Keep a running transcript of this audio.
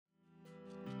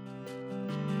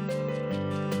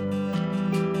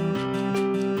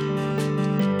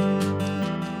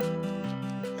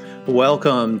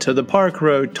Welcome to the Park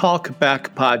Road Talkback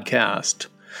Podcast.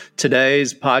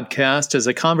 Today's podcast is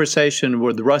a conversation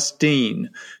with Russ Dean,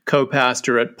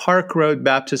 co-pastor at Park Road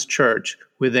Baptist Church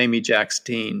with Amy Jacks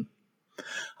Dean.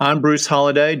 I'm Bruce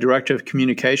Holliday, Director of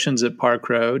Communications at Park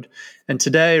Road, and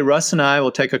today Russ and I will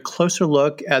take a closer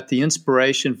look at the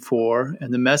inspiration for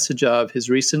and the message of his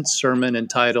recent sermon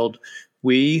entitled,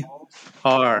 We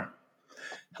Are.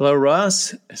 Hello,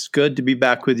 Russ. It's good to be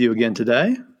back with you again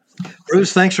today.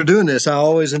 Bruce, thanks for doing this. I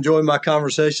always enjoy my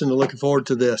conversation and looking forward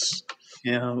to this.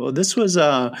 Yeah, well, this was,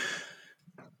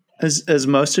 as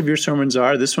most of your sermons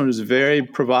are, this one was very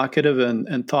provocative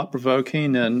and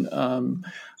thought-provoking. And I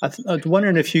was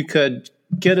wondering if you could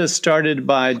get us started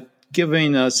by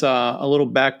giving us a little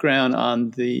background on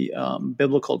the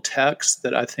biblical text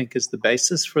that I think is the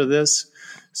basis for this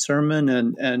sermon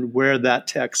and where that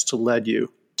text led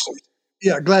you.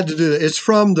 Yeah, glad to do that. It's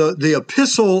from the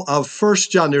epistle of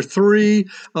First John. There are three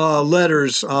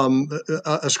letters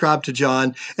ascribed to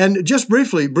John. And just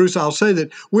briefly, Bruce, I'll say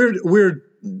that we're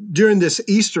during this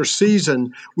Easter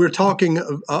season, we're talking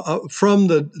from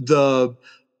the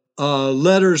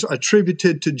letters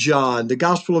attributed to John, the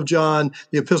Gospel of John,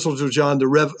 the Epistles of John,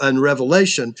 and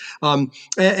Revelation.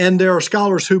 And there are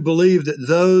scholars who believe that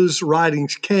those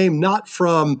writings came not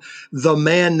from the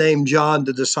man named John,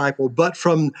 the disciple, but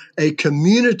from a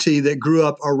community that grew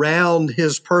up around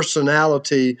his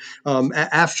personality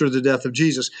after the death of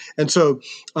Jesus. And so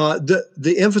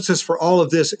the emphasis for all of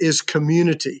this is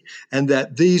community, and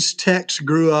that these texts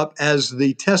grew up as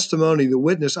the testimony, the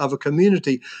witness of a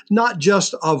community, not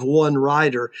just of one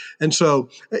writer. And so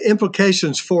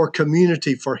implications for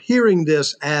community, for hearing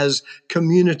this as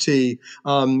community,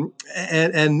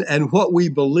 and what we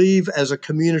believe as a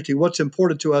community, what's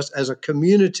important to us as a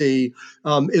community,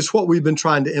 is what we've been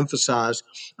trying to emphasize.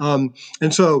 And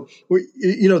so,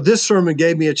 this sermon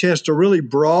gave me a chance to really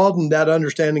broaden that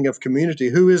understanding of community.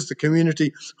 Who is the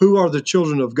community? Who are the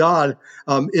children of God?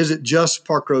 Is it just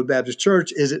Park Road Baptist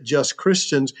Church? Is it just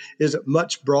Christians? Is it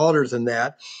much broader than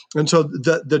that? And so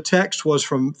the text was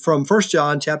from 1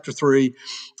 John chapter 3,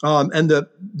 and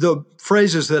the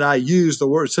phrases that I use, the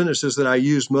word sentences that I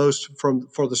use most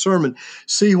for the sermon: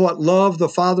 see what love the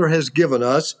Father has given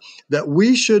us, that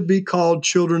we should be called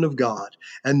children of God,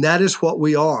 and that is what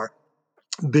we are.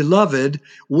 Beloved,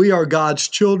 we are God's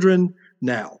children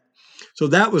now. So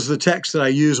that was the text that I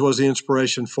used, was the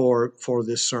inspiration for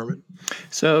this sermon.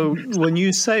 So when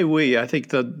you say we, I think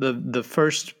the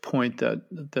first point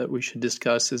that we should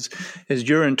discuss is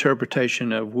your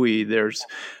interpretation of we. There's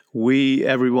we,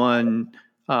 everyone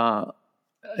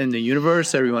in the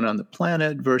universe, everyone on the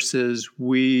planet, versus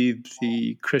we,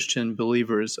 the Christian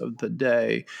believers of the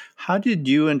day. How did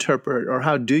you interpret, or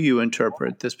how do you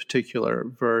interpret this particular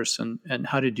verse, and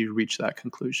how did you reach that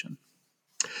conclusion?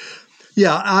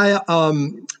 Yeah,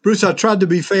 Bruce, I tried to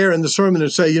be fair in the sermon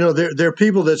and say, there are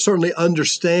people that certainly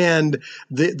understand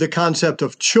the concept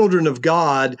of children of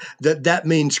God, that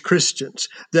means Christians,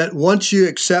 that once you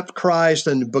accept Christ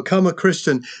and become a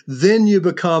Christian, then you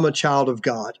become a child of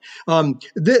God.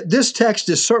 This text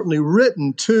is certainly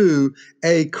written to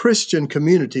a Christian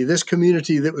community, this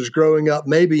community that was growing up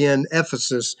maybe in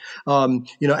Ephesus,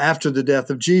 after the death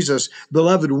of Jesus.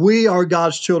 Beloved, we are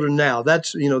God's children now.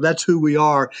 That's who we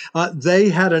are. They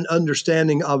had an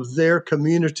understanding of their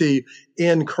community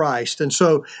in Christ. And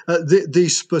so the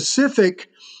specific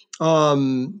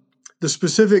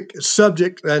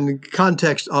subject and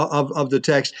context of the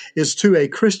text is to a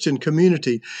Christian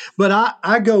community. But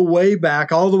I go way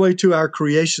back, all the way to our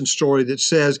creation story that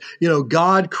says,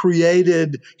 God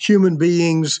created human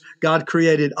beings, God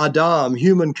created Adam,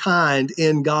 humankind,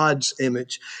 in God's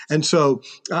image. And so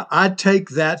I take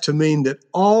that to mean that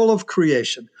all of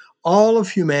creation, all of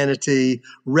humanity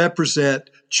represent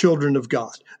children of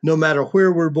God, no matter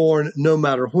where we're born, no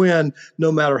matter when,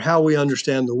 no matter how we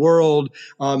understand the world.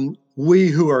 We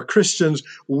who are Christians,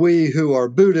 we who are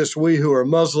Buddhists, we who are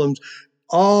Muslims,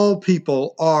 all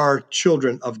people are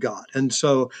children of God. And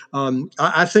so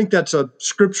I think that's a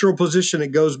scriptural position.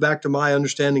 It goes back to my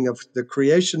understanding of the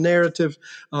creation narrative.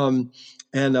 So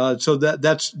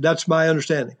that's my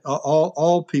understanding.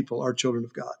 All people are children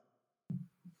of God.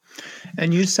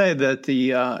 And you say that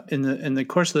in the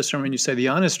course of the sermon, you say the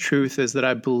honest truth is that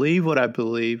I believe what I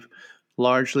believe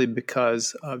largely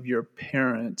because of your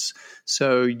parents.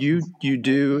 So you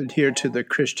do adhere to the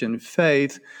Christian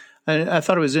faith. And I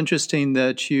thought it was interesting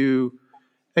that you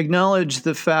acknowledge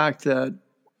the fact that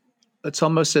it's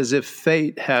almost as if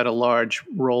fate had a large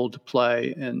role to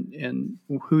play in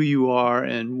who you are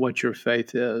and what your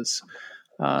faith is.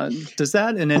 Does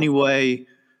that in any way,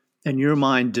 in your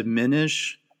mind,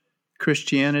 diminish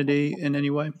Christianity in any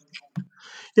way?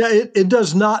 Yeah, it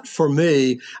does not for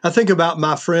me. I think about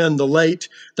my friend, the late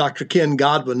Dr. Ken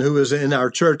Godwin, who was in our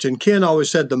church. And Ken always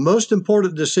said the most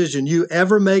important decision you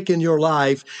ever make in your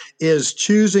life is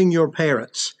choosing your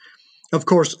parents. Of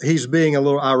course, he's being a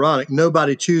little ironic.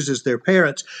 Nobody chooses their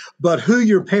parents, but who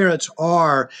your parents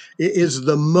are is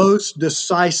the most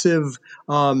decisive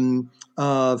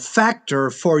factor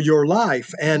for your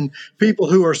life. And people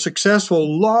who are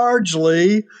successful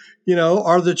largely,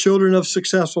 are the children of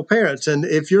successful parents. And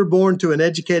if you're born to an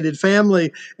educated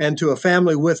family and to a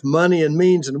family with money and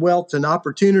means and wealth and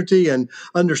opportunity and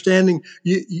understanding,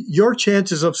 your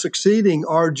chances of succeeding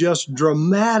are just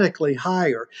dramatically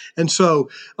higher. And so,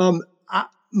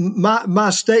 my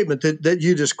statement that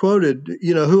you just quoted,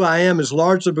 who I am is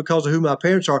largely because of who my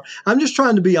parents are. I'm just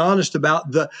trying to be honest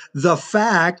about the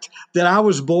fact that I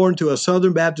was born to a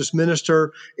Southern Baptist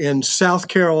minister in South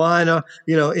Carolina,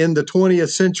 in the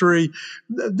 20th century.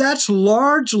 That's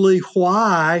largely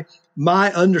why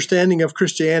my understanding of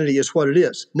Christianity is what it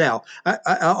is. Now,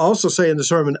 I also say in the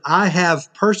sermon, I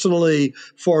have personally,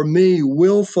 for me,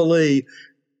 willfully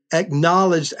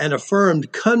acknowledged and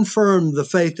confirmed the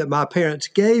faith that my parents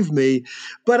gave me.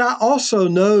 But I also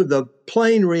know the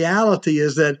plain reality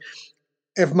is that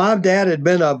if my dad had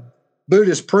been a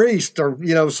Buddhist priest or,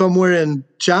 somewhere in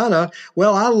China,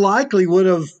 well, I likely would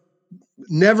have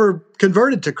never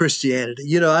converted to Christianity.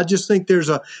 I just think there's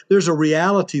a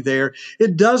reality there.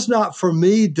 It does not, for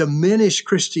me, diminish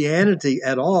Christianity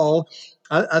at all.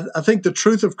 I think the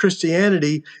truth of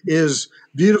Christianity is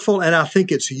beautiful, and I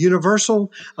think it's universal,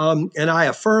 and I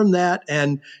affirm that.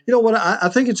 And you know what? I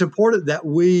think it's important that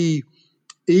we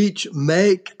each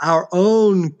make our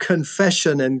own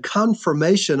confession and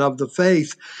confirmation of the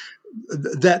faith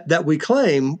that we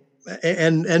claim.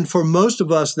 And for most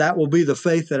of us, that will be the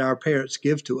faith that our parents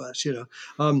give to us.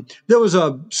 There was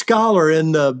a scholar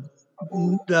in the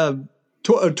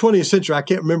 20th century, I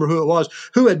can't remember who it was,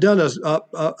 who had done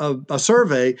a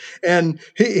survey, and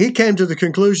he came to the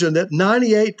conclusion that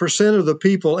 98% of the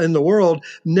people in the world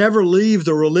never leave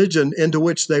the religion into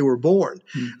which they were born.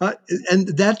 And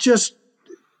that just,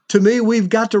 to me, we've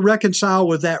got to reconcile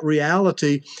with that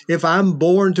reality. If I'm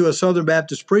born to a Southern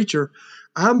Baptist preacher,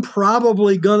 I'm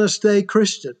probably going to stay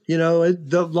Christian.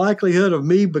 The likelihood of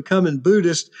me becoming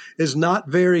Buddhist is not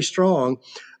very strong.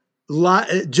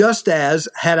 Just as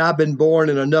had I been born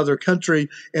in another country,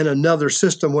 in another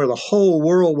system where the whole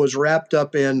world was wrapped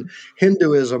up in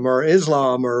Hinduism or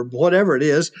Islam or whatever it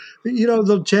is,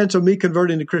 the chance of me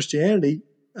converting to Christianity,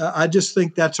 I just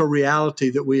think that's a reality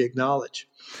that we acknowledge.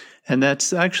 And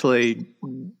that's actually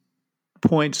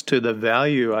points to the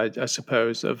value, I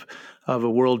suppose, of a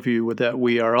worldview that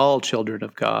we are all children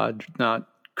of God, not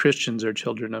Christians are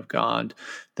children of God.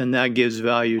 Then that gives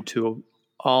value to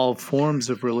all forms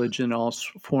of religion, all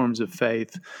forms of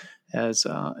faith, as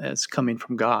coming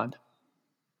from God.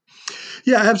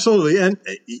 Yeah, absolutely. And,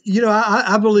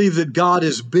 I believe that God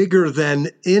is bigger than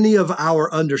any of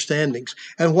our understandings.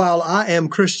 And while I am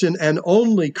Christian and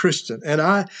only Christian,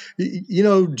 and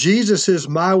Jesus is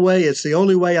my way. It's the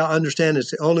only way I understand.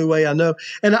 It's the only way I know.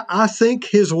 And I think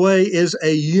his way is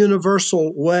a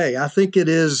universal way. I think it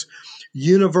is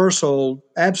universal,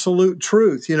 absolute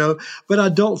truth, but I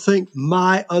don't think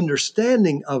my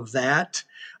understanding of that,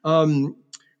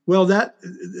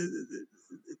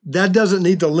 that doesn't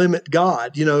need to limit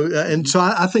God, and so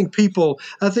I think people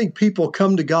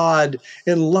come to God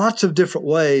in lots of different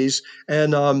ways,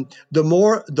 and the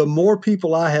more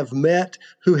people I have met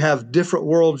who have different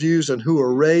worldviews and who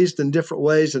are raised in different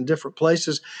ways in different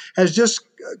places has just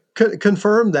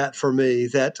confirmed that for me,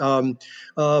 that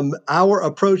our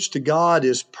approach to God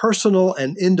is personal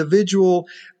and individual,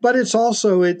 but it's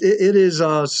also it is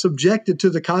subjected to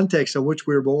the context in which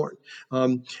we're born,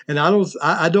 and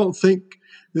I don't think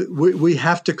we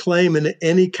have to claim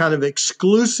any kind of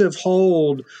exclusive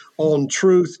hold on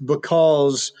truth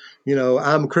because,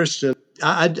 I'm Christian.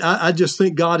 I just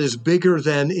think God is bigger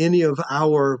than any of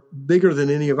our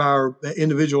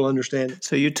individual understanding.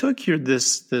 So you took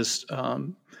this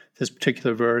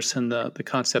particular verse and the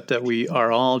concept that we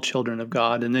are all children of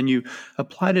God, and then you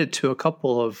applied it to a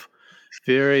couple of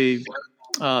very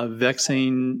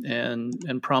vexing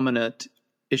and prominent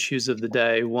issues of the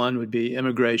day. One would be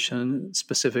immigration,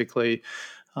 specifically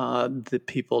the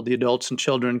adults and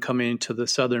children coming to the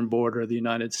southern border of the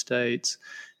United States,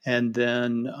 and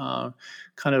then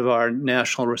kind of our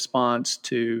national response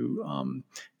to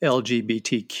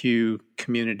LGBTQ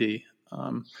community.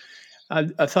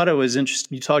 I thought it was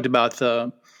interesting. You talked about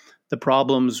the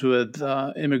problems with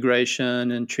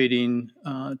immigration and treating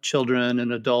children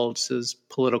and adults as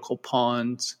political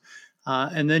pawns.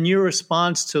 And then your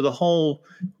response to the whole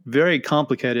very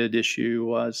complicated issue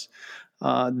was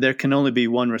there can only be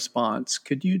one response.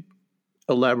 Could you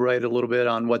elaborate a little bit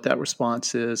on what that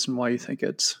response is and why you think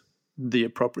it's the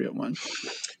appropriate one?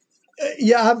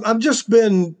 Yeah, I've just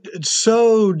been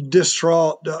so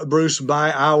distraught, Bruce,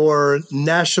 by our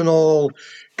national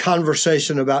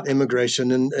conversation about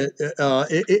immigration, and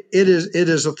it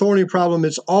is a thorny problem.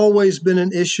 It's always been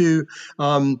an issue,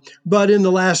 but in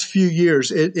the last few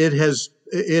years, it has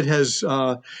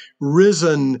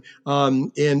risen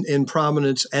in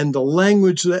prominence, and the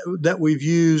language that we've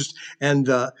used and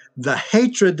the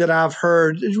hatred that I've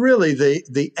heard is really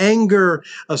the anger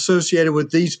associated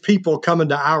with these people coming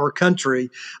to our country.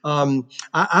 I'm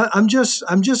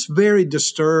just very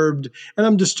disturbed, and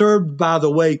I'm disturbed by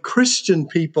the way Christian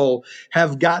people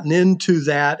have gotten into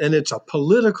that, and it's a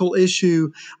political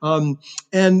issue. And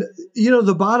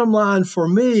the bottom line for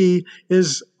me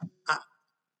is,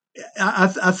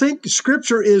 I think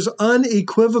Scripture is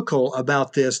unequivocal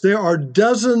about this. There are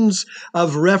dozens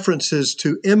of references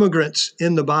to immigrants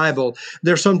in the Bible.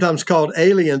 They're sometimes called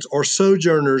aliens or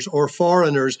sojourners or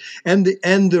foreigners, and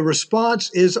the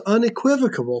response is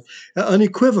unequivocal.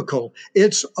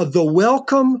 It's the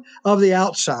welcome of the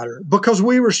outsider, because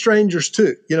we were strangers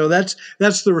too.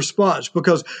 That's the response,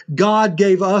 because God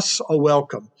gave us a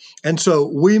welcome. And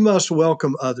so we must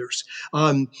welcome others.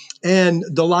 And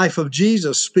the life of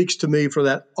Jesus speaks to me for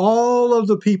that. All of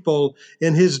the people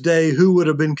in his day who would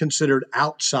have been considered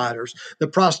outsiders, the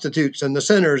prostitutes and the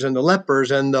sinners and the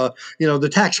lepers and the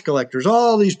tax collectors,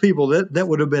 all these people that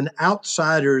would have been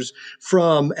outsiders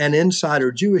from an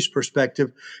insider Jewish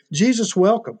perspective, Jesus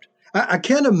welcomed. I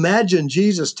can't imagine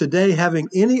Jesus today having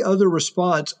any other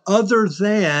response other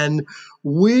than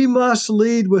we must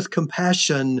lead with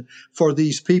compassion for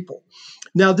these people.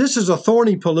 Now, this is a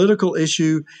thorny political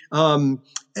issue,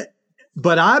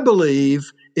 but I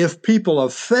believe if people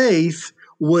of faith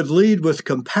would lead with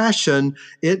compassion,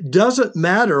 it doesn't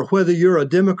matter whether you're a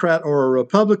Democrat or a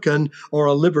Republican or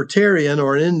a libertarian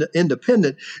or an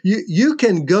independent. You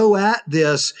can go at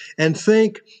this and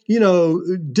think,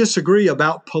 disagree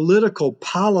about political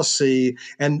policy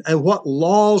and what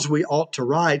laws we ought to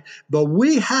write, but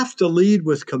we have to lead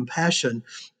with compassion.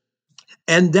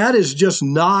 And that is just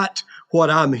not what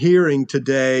I'm hearing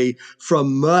today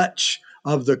from much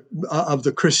of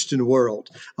the Christian world.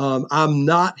 I'm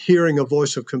not hearing a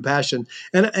voice of compassion,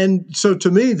 and so to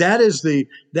me that is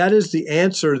the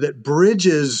answer that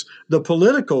bridges the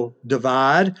political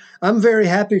divide. I'm very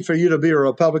happy for you to be a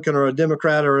Republican or a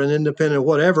Democrat or an independent,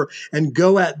 whatever, and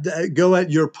go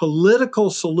at your political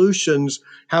solutions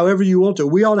however you want to.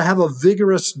 We ought to have a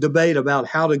vigorous debate about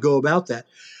how to go about that.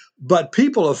 But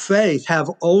people of faith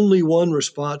have only one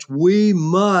response: we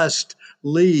must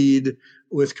lead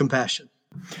with compassion.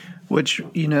 Which,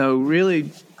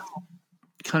 really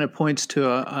kind of points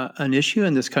to an issue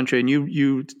in this country. And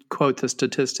you quote the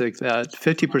statistic that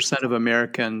 50% of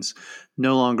Americans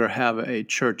no longer have a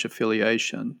church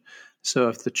affiliation. So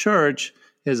if the church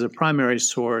is a primary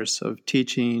source of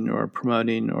teaching or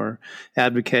promoting or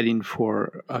advocating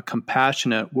for a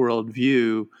compassionate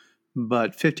worldview,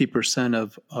 but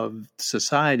 50% of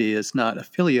society is not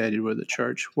affiliated with the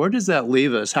church, where does that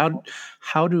leave us?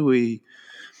 How do we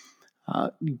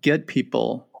get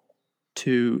people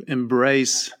to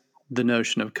embrace the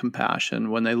notion of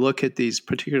compassion when they look at these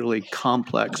particularly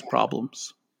complex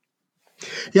problems?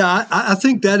 Yeah, I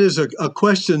think that is a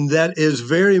question that is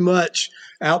very much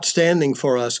outstanding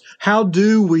for us. How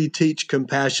do we teach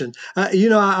compassion?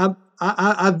 I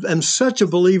am such a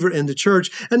believer in the church,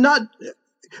 and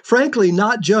frankly,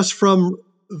 not just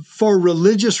for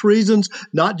religious reasons,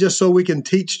 not just so we can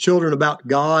teach children about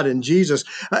God and Jesus.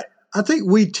 I think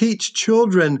we teach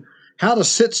children how to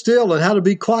sit still and how to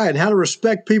be quiet and how to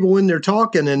respect people when they're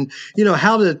talking, and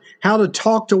how to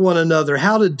talk to one another,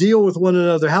 how to deal with one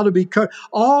another, how to be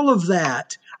all of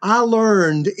that I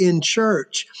learned in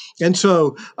church. And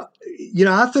so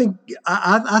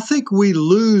I think we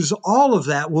lose all of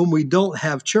that when we don't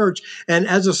have church. And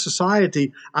as a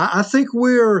society, I think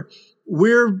we're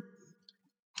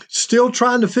still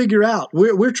trying to figure out.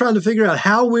 We're trying to figure out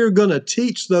how we're going to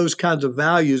teach those kinds of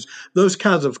values, those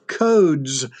kinds of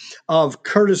codes of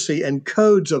courtesy and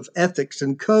codes of ethics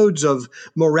and codes of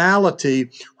morality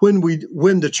when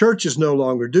the church is no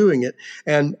longer doing it.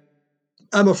 And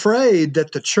I'm afraid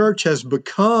that the church has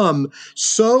become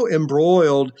so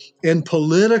embroiled in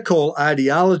political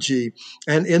ideology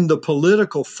and in the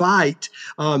political fight,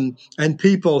 and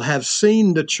people have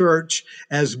seen the church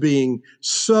as being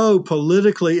so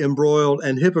politically embroiled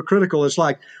and hypocritical. It's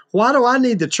like, why do I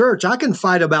need the church? I can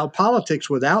fight about politics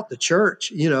without the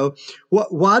church.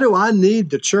 Why do I need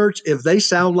the church if they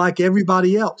sound like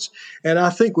everybody else? And I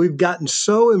think we've gotten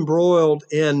so embroiled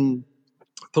in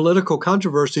political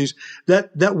controversies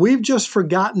that we've just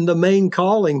forgotten the main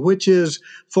calling, which is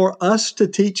for us to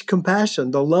teach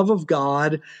compassion. The love of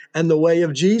God and the way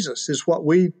of Jesus is what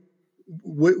we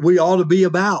ought to be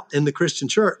about in the Christian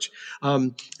church.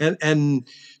 And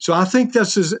so I think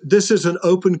this is an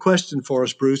open question for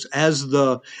us, Bruce, as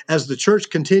the church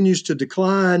continues to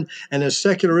decline and as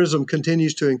secularism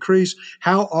continues to increase.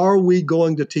 How are we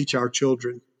going to teach our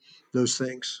children those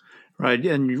things? Right,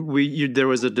 and there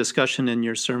was a discussion in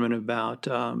your sermon about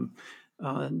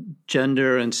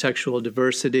gender and sexual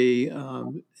diversity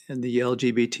in the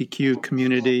LGBTQ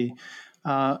community.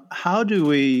 How do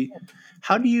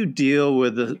you deal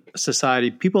with a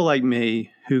society, people like me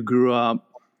who grew up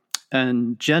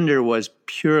and gender was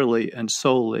purely and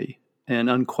solely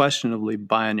and unquestionably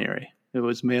binary? It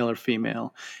was male or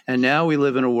female. And now we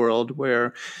live in a world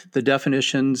where the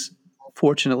definitions,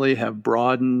 fortunately, have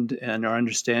broadened and our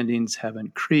understandings have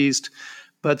increased,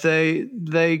 but they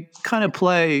kind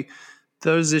of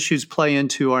those issues play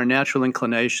into our natural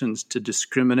inclinations to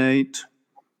discriminate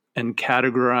and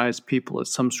categorize people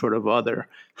as some sort of other.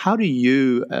 How do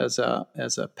you, as a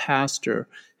pastor,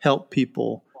 help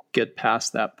people get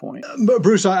past that point?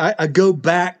 Bruce, I go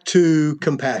back to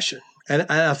compassion. And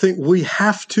I think we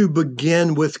have to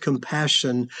begin with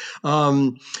compassion.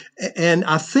 And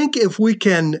I think if we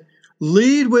can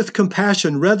lead with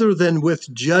compassion rather than with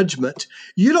judgment.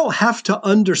 You don't have to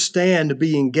understand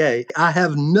being gay. I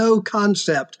have no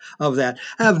concept of that.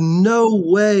 I have no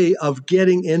way of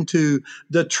getting into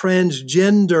the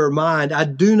transgender mind. I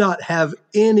do not have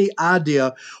any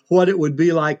idea what it would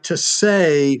be like to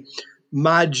say,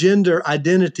 my gender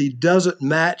identity doesn't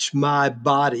match my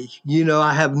body.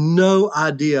 I have no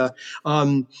idea.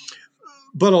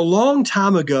 But a long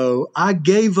time ago, I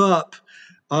gave up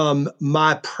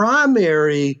my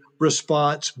primary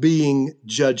response being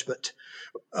judgment.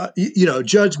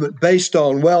 Judgment based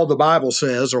on, well, the Bible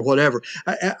says or whatever.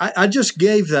 I just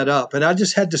gave that up. And I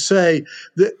just had to say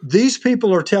that these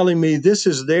people are telling me this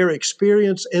is their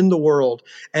experience in the world.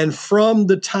 And from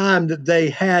the time that they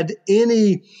had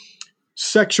any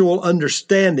sexual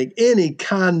understanding, any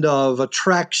kind of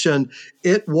attraction,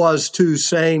 it was to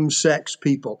same-sex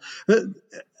people.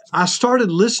 I started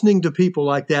listening to people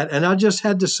like that, and I just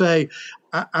had to say,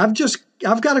 I've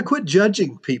got to quit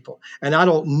judging people, and I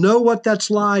don't know what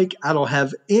that's like. I don't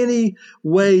have any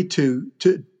way to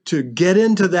get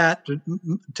into that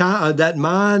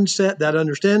mindset, that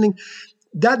understanding.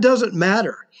 That doesn't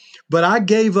matter. But I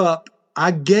gave up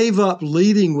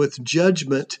leading with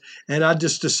judgment, and I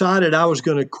just decided I was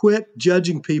going to quit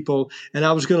judging people and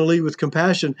I was going to lead with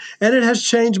compassion. And it has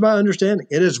changed my understanding.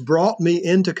 It has brought me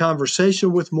into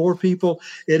conversation with more people.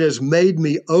 It has made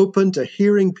me open to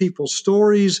hearing people's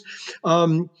stories.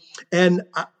 I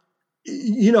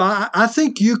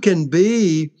think you can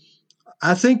be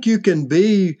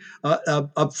a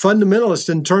fundamentalist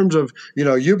in terms of,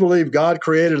 you believe God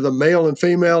created the male and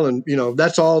female and,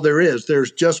 that's all there is.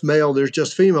 There's just male, there's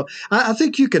just female. I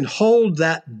think you can hold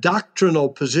that doctrinal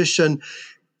position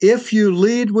if you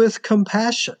lead with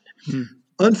compassion.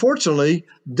 Unfortunately,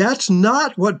 that's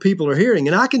not what people are hearing.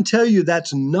 And I can tell you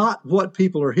that's not what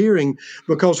people are hearing,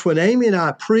 because when Amy and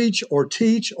I preach or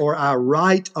teach or I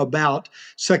write about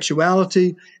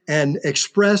sexuality and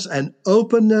express an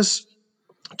openness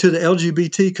to the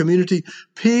LGBT community,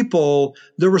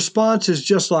 the response is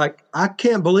just like, I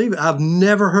can't believe it. I've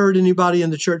never heard anybody in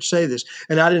the church say this.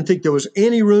 And I didn't think there was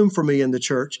any room for me in the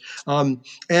church. And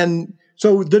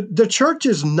so the church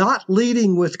is not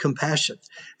leading with compassion.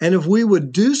 And if we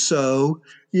would do so,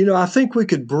 I think we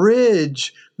could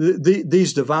bridge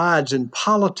these divides in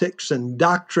politics and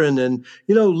doctrine and,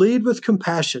 lead with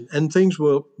compassion, and things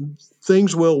will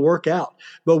work out.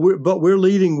 But we're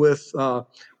leading with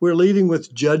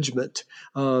judgment,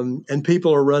 and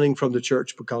people are running from the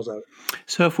church because of it.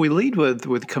 So if we lead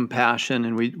with compassion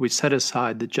and we set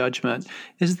aside the judgment,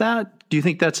 do you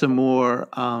think that's a more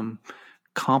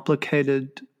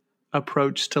complicated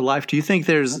approach to life? Do you think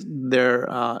it's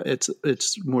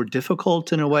more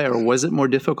difficult in a way, or was it more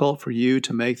difficult for you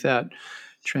to make that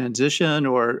transition,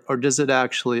 or does it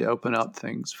actually open up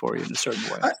things for you in a certain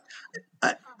way?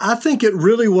 I think it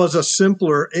really was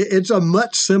it's a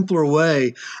much simpler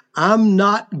way. I'm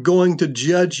not going to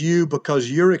judge you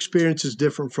because your experience is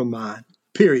different from mine,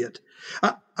 period.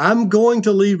 I'm going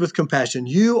to lead with compassion.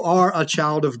 You are a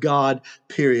child of God,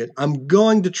 period. I'm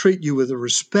going to treat you with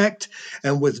respect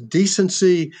and with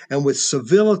decency and with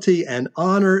civility and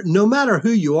honor, no matter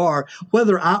who you are,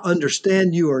 whether I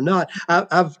understand you or not.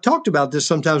 I've talked about this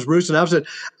sometimes, Bruce, and I've said,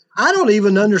 I don't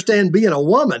even understand being a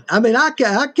woman. I mean, I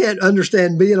can't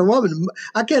understand being a woman.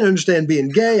 I can't understand being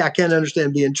gay. I can't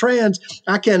understand being trans.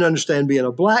 I can't understand being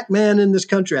a black man in this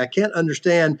country. I can't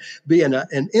understand being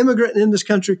an immigrant in this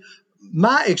country.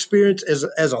 My experience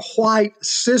as a white,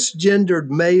 cisgendered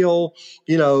male,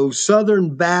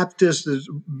 Southern Baptist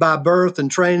by birth and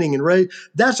training and race,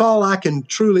 that's all I can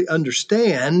truly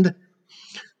understand.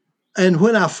 And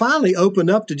when I finally opened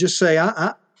up to just say,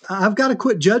 I've got to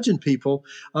quit judging people,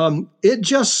 it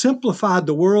just simplified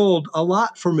the world a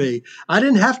lot for me. I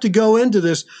didn't have to go into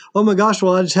this, oh my gosh,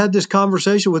 well, I just had this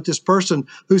conversation with this person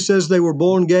who says they were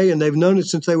born gay and they've known it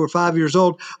since they were 5 years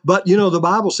old. But, the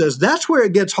Bible says that's where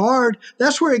it gets hard.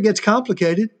 That's where it gets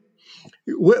complicated.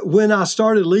 When I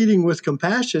started leading with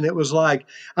compassion, it was like,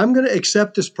 I'm going to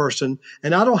accept this person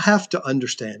and I don't have to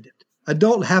understand it. I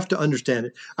don't have to understand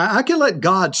it. I can let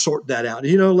God sort that out.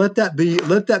 Let that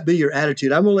be your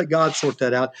attitude. I'm going to let God sort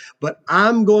that out, but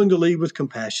I'm going to lead with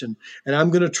compassion and I'm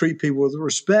going to treat people with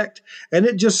respect. And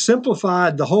it just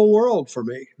simplified the whole world for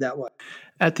me that way.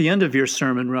 At the end of your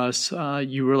sermon, Russ,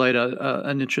 you relate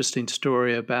an interesting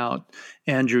story about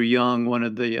Andrew Young, one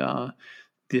of the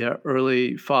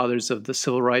early fathers of the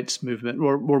civil rights movement,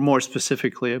 or more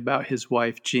specifically about his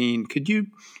wife, Jean. Could you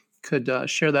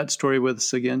share that story with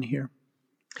us again here?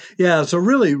 Yeah, it's a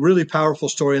really, really powerful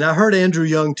story. And I heard Andrew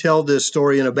Young tell this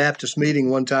story in a Baptist meeting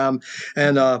one time.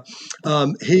 And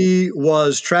he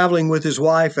was traveling with his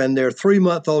wife and their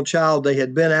 3-month-old child. They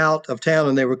had been out of town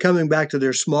and they were coming back to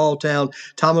their small town,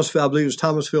 Thomasville, I believe it was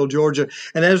Thomasville, Georgia.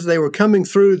 And as they were coming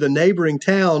through the neighboring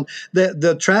town,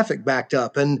 the traffic backed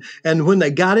up. And when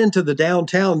they got into the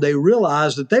downtown, they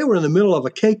realized that they were in the middle of a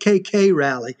KKK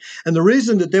rally. And the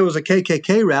reason that there was a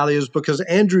KKK rally is because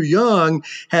Andrew Young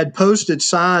had posted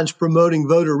signs promoting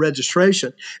voter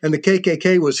registration, and the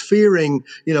KKK was fearing,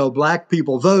 black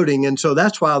people voting, and so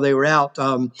that's why they were out.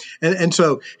 And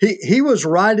so he was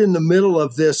right in the middle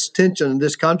of this tension and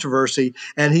this controversy,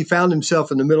 and he found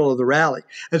himself in the middle of the rally.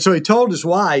 And so he told his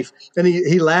wife, and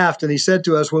he laughed, and he said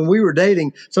to us, when we were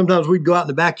dating, sometimes we'd go out in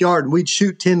the backyard and we'd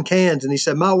shoot tin cans, and he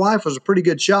said, my wife was a pretty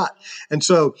good shot. And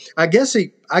so I guess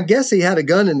he had a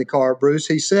gun in the car, Bruce.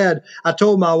 He said, I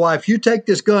told my wife, you take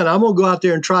this gun. I'm going to go out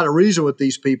there and try to reason with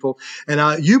these people.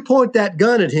 And you point that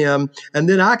gun at him, and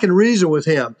then I can reason with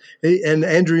him. And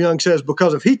Andrew Young says,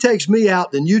 because if he takes me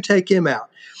out, then you take him out.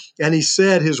 And he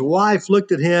said his wife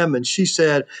looked at him and she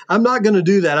said, I'm not going to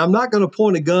do that. I'm not going to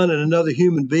point a gun at another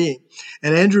human being.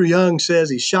 And Andrew Young says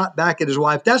he shot back at his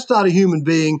wife. That's not a human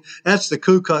being. That's the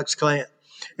Ku Klux Klan.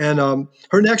 And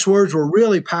her next words were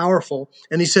really powerful.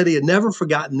 And he said he had never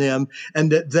forgotten them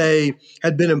and that they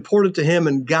had been important to him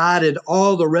and guided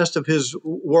all the rest of his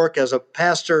work as a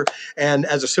pastor and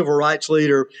as a civil rights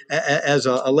leader, as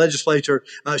a legislator.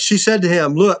 She said to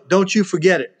him, look, don't you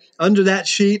forget it. Under that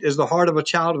sheet is the heart of a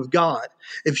child of God.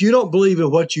 If you don't believe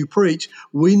in what you preach,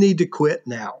 we need to quit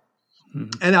now.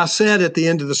 Mm-hmm. And I said at the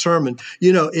end of the sermon,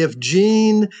 if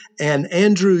Jean and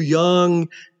Andrew Young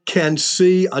can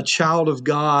see a child of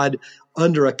God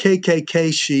under a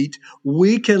KKK sheet,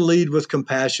 we can lead with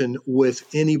compassion with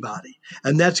anybody.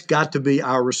 And that's got to be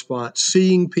our response,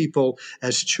 seeing people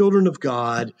as children of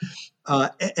God.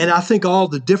 And I think all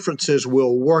the differences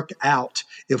will work out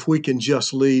if we can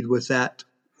just lead with that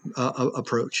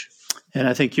approach. And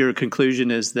I think your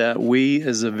conclusion is that we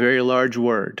is a very large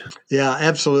word. Yeah,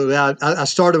 absolutely. I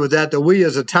started with that. The we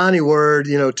is a tiny word,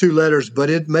 2 letters, but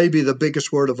it may be the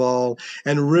biggest word of all.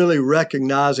 And really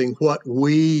recognizing what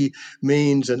we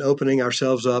means and opening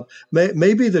ourselves up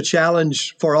may be the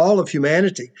challenge for all of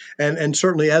humanity. And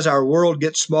certainly as our world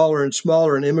gets smaller and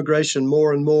smaller and immigration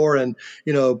more and more and,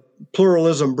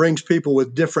 pluralism brings people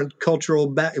with different cultural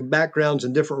backgrounds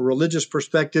and different religious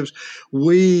perspectives.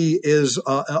 We is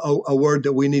a word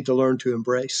that we need to learn to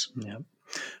embrace. Yeah.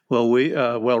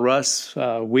 Well, Russ,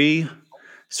 we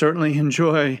certainly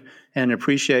enjoy and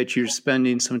appreciate you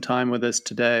spending some time with us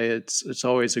today. It's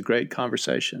always a great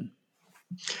conversation.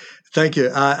 Thank you.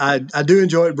 I do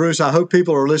enjoy it, Bruce. I hope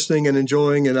people are listening and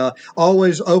enjoying, and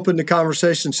always open to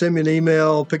conversation. Send me an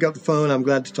email, pick up the phone. I'm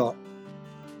glad to talk.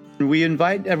 We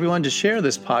invite everyone to share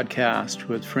this podcast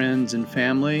with friends and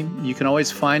family. You can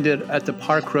always find it at the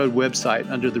Park Road website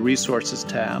under the Resources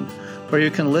tab, where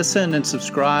you can listen and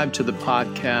subscribe to the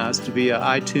podcast via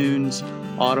iTunes,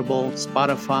 Audible,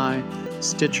 Spotify,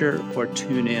 Stitcher, or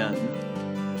TuneIn.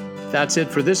 That's it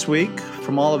for this week.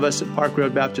 From all of us at Park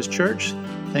Road Baptist Church,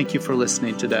 thank you for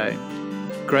listening today.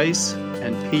 Grace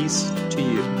and peace to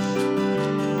you.